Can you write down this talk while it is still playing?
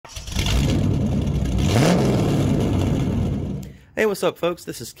Hey, what's up, folks?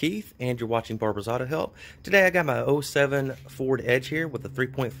 This is Keith, and you're watching Barbara's Auto Help. Today I got my '07 Ford Edge here with a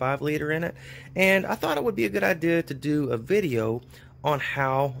 3.5 liter in it, and I thought it would be a good idea to do a video on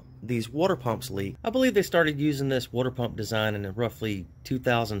how these water pumps leak. I believe they started using this water pump design in roughly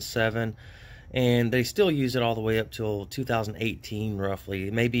 2007, and they still use it all the way up till 2018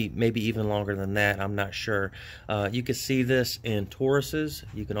 roughly, maybe even longer than that. I'm not sure. You can see this in Tauruses.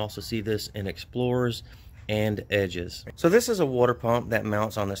 You can also see this in Explorers and Edges. So this is a water pump that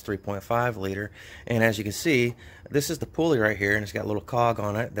mounts on this 3.5 liter, and as you can see, this is the pulley right here, and it's got a little cog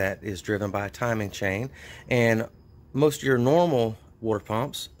on it that is driven by a timing chain. And most of your normal water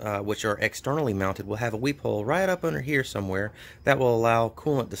pumps, which are externally mounted, will have a weep hole right up under here somewhere that will allow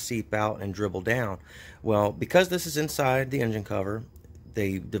coolant to seep out and dribble down. Well, because this is inside the engine cover,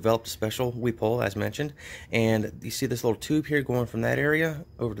 they developed a special weep hole, as mentioned, and you see this little tube here going from that area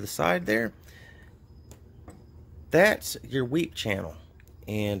over to the side there. That's your weep channel,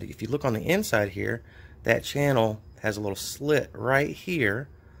 and if you look on the inside here, that channel has a little slit right here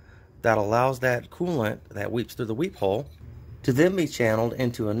that allows that coolant that weeps through the weep hole to then be channeled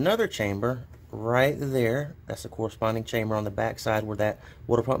into another chamber right there. That's the corresponding chamber on the back side where that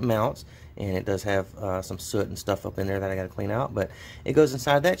water pump mounts, and it does have some soot and stuff up in there that I got to clean out, but it goes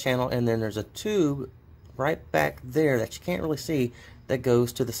inside that channel, and then there's a tube right back there that you can't really see that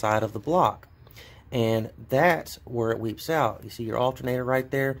goes to the side of the block. And that's where it weeps out. You see your alternator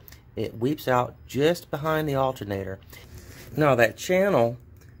right there? It weeps out just behind the alternator. Now that channel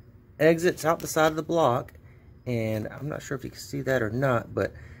exits out the side of the block, and I'm not sure if you can see that or not,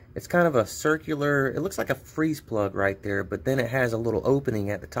 but it's kind of a circular, it looks like a freeze plug right there, but then it has a little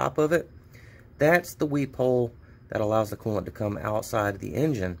opening at the top of it. That's the weep hole that allows the coolant to come outside of the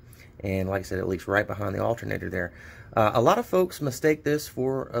engine. And like I said, it leaks right behind the alternator there. A lot of folks mistake this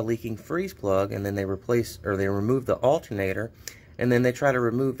for a leaking freeze plug, and then they remove the alternator, and then they try to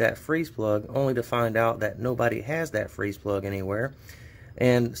remove that freeze plug only to find out that nobody has that freeze plug anywhere.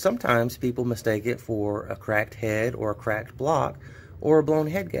 And sometimes people mistake it for a cracked head or a cracked block or a blown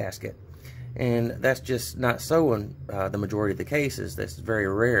head gasket. And that's just not so in the majority of the cases. That's very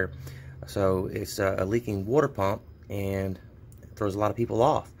rare. So it's a leaking water pump, and it throws a lot of people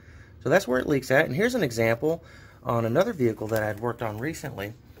off. So that's where it leaks at. And here's an example on another vehicle that I'd worked on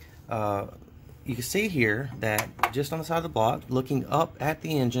recently. You can see here that just on the side of the block, looking up at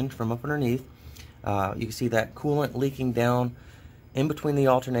the engine from up underneath, you can see that coolant leaking down in between the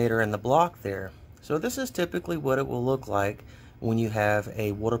alternator and the block there. So this is typically what it will look like when you have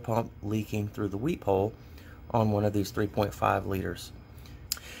a water pump leaking through the weep hole on one of these 3.5 liters.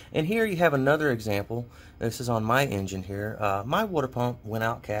 And here you have another example. This is on my engine here. My water pump went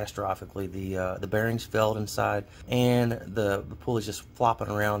out catastrophically. The bearings failed inside, and the pulley's just flopping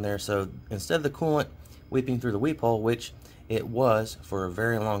around there. So instead of the coolant weeping through the weep hole, which it was for a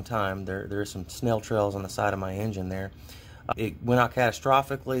very long time, there are some snail trails on the side of my engine there. It went out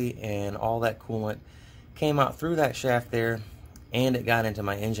catastrophically, and all that coolant came out through that shaft there, and it got into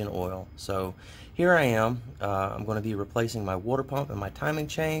my engine oil. So here I am. I'm going to be replacing my water pump and my timing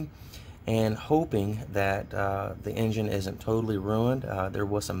chain, and hoping that the engine isn't totally ruined. There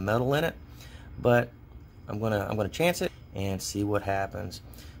was some metal in it, but I'm gonna chance it and see what happens.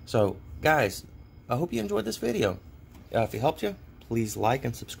 So guys, I hope you enjoyed this video. If it helped you, please like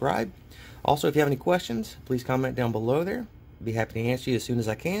and subscribe. Also, if you have any questions, please comment down below there. I'll be happy to answer you as soon as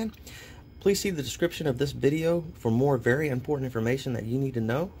I can. Please see the description of this video for more very important information that you need to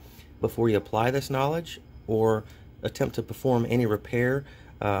know before you apply this knowledge or attempt to perform any repair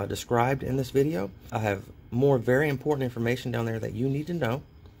described in this video. I have more very important information down there that you need to know,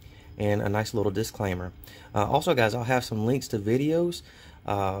 and a nice little disclaimer. Also guys, I'll have some links to videos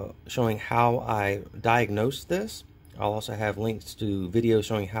showing how I diagnosed this. I'll also have links to videos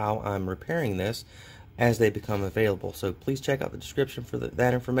showing how I'm repairing this as they become available. So please check out the description for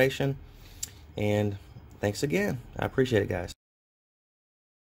that information. And thanks again. I appreciate it, guys.